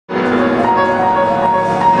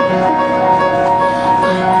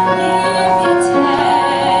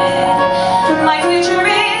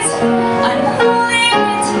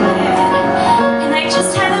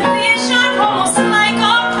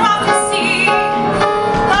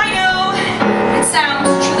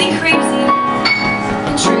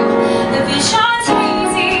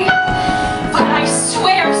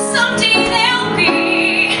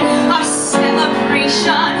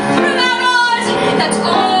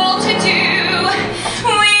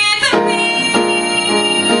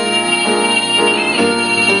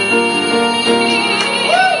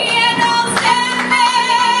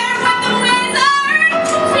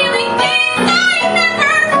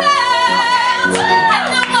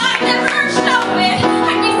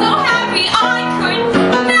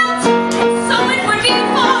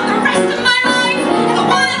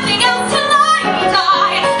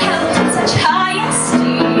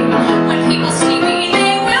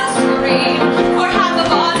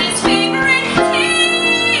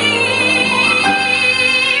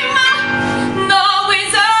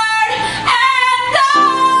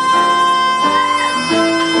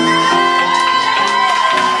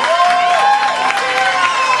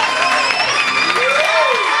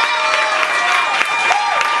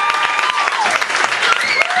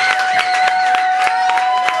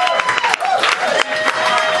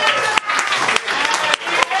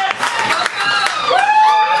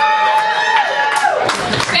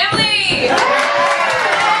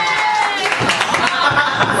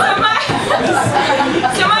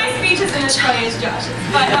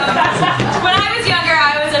But when I was younger,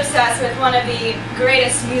 I was obsessed with one of the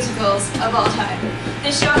greatest musicals of all time.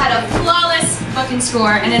 This show had a flawless book and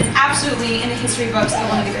score, and it's absolutely in the history books of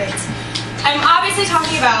one of the greats. I'm obviously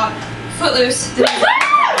talking about Footloose, the musical.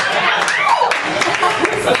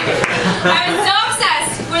 I was so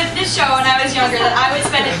obsessed with this show when I was younger that I would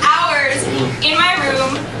spend hours in my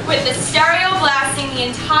room with the stereo blasting the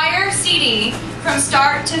entire CD from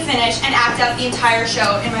start to finish and act out the entire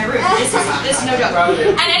show in my room. This is no joke.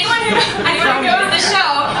 And anyone who knows the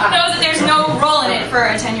show knows that there's no role in it for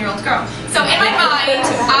a 10-year-old girl. So in my mind,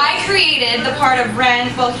 I created the part of Ren,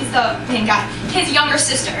 well, he's the main guy, his younger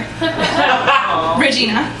sister,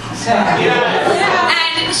 Regina.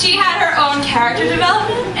 And she had her own character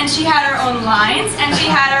development, and she had her own lines, and she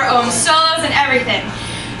had her own solos and everything.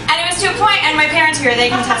 And it was to a point, and my parents here, they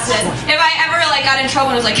can attest to this, if I ever got in trouble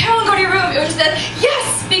and was like, Carolyn, go to your room, it was just that,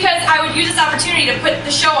 yes, because I would use this opportunity to put the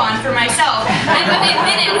show on for myself. And within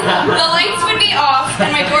minutes, the lights would be off, and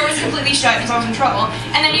my door was completely shut because I was in trouble.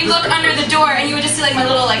 And then you look under the door, and you would just see my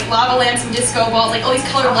little lava lamps and disco balls, all these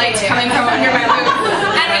colored lights coming from under my room.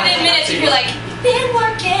 And within minutes, you'd be like, been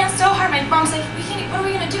working so hard. My mom's like, what are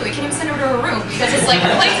we gonna do? We can't even send her to her room because it's like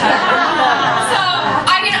playtime. So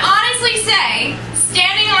I can honestly say,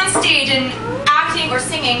 standing on stage and acting or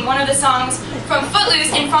singing one of the songs from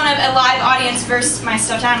Footloose in front of a live audience versus my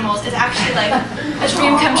stuffed animals is actually like a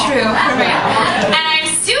dream come true for me. And I'm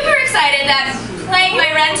super excited that playing my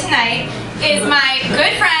Ren tonight is my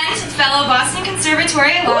good friend, fellow Boston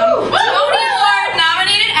Conservatory alum, Tony Award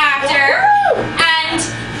nominated actor, and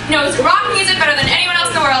knows rock music better than anyone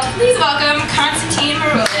else in the world. Please welcome Constantine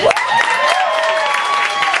Maroulis.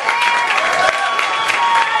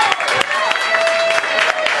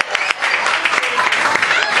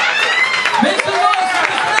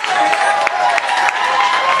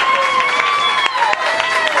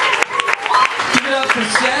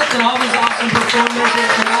 And all these awesome performers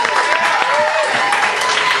here tonight.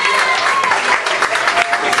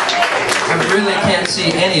 I really can't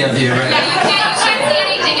see any of you right now. Yeah, you can't see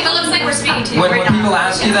anything if it looks like we're speaking to you. When people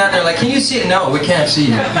ask you that, they're like, can you see it? No, we can't see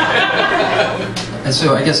you. And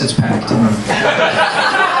so I guess it's packed.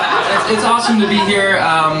 It's awesome to be here.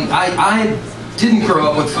 I didn't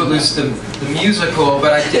grow up with Footloose the musical,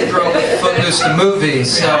 but I did grow up with Footloose the movie,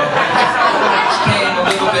 so it came a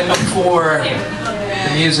little bit before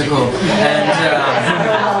the musical. And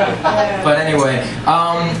but anyway,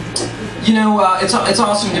 you know, it's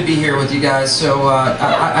awesome to be here with you guys. So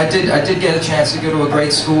I did get a chance to go to a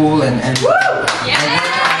great school and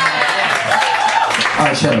all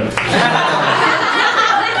right, shut up.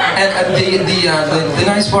 And the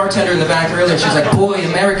nice bartender in the back earlier, she's like, boy,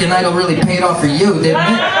 American Idol really paid off for you, didn't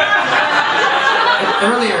it?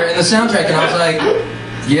 Earlier in the soundtrack, and I was like,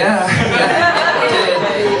 yeah, it did.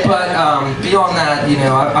 But beyond that, you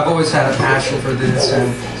know, I've always had a passion for this,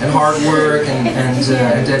 and hard work,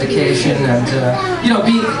 and dedication, and you know,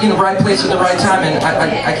 being in the right place at the right time. And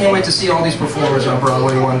I can't wait to see all these performers on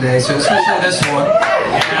Broadway one day. So especially this one.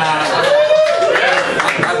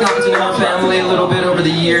 I've gotten to know her family a little bit over the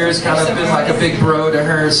years, kind of been like a big bro to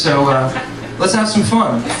her, so let's have some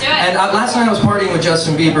fun. Let's do it. And last night I was partying with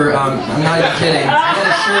Justin Bieber, I'm not even kidding, I had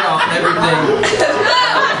his shirt off and everything.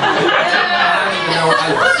 I don't even know,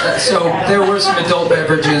 so there were some adult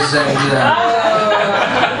beverages, and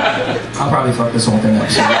I'll probably fuck this whole thing up.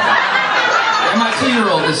 So. And my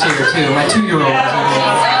 2-year-old is here too, my 2-year-old is here.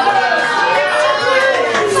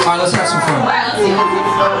 Alright, let's have some fun. Alright, let's see.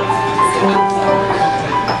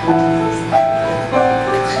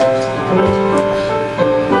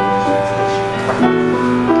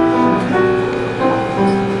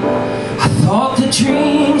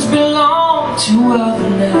 Dreams belong to other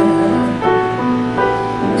now,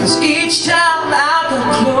 'cause each time I go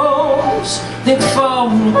close, they fall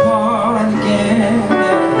apart again.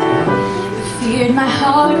 I feared my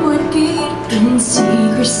heart would beat in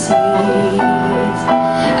secrecy.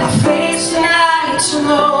 I faced the nights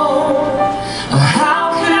alone. Oh,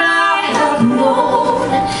 how could I have known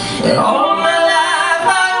that all my life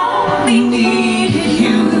I only needed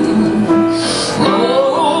you?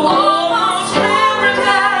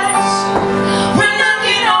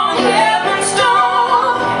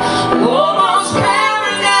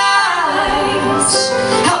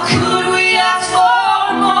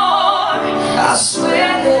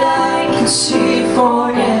 See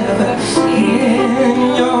forever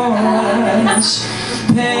in your eyes,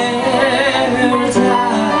 paradise.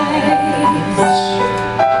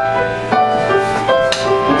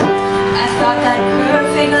 I thought that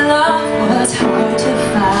perfect love was hard to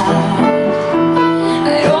find.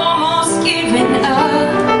 I'd almost given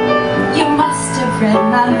up. You must have read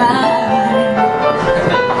my mind.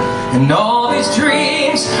 And all these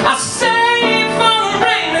dreams I saved from a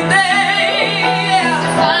rainy day are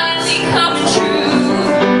finally coming true.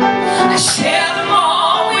 I share them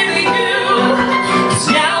all with you, 'cause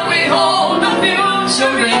now we hold the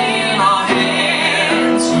future in our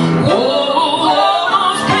hands. Oh,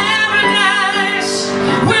 almost paradise,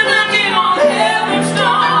 we're knocking on heaven's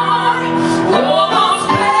door. Almost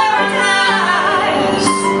paradise,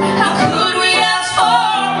 how could we ask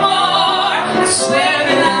for more? I swear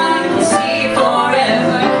that I can see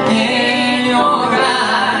forever in your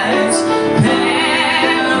eyes. Paradise.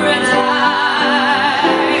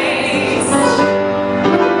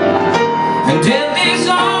 And in these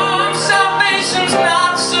arms, salvation's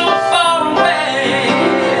not so far away.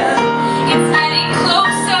 It's getting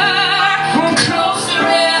closer and closer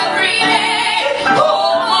every day.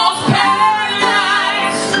 Almost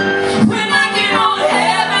paradise, we're knocking on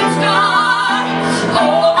heaven's door.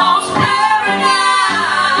 Almost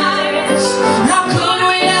paradise, how could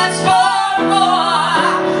we ask for more?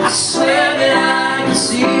 I swear that I can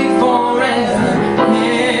see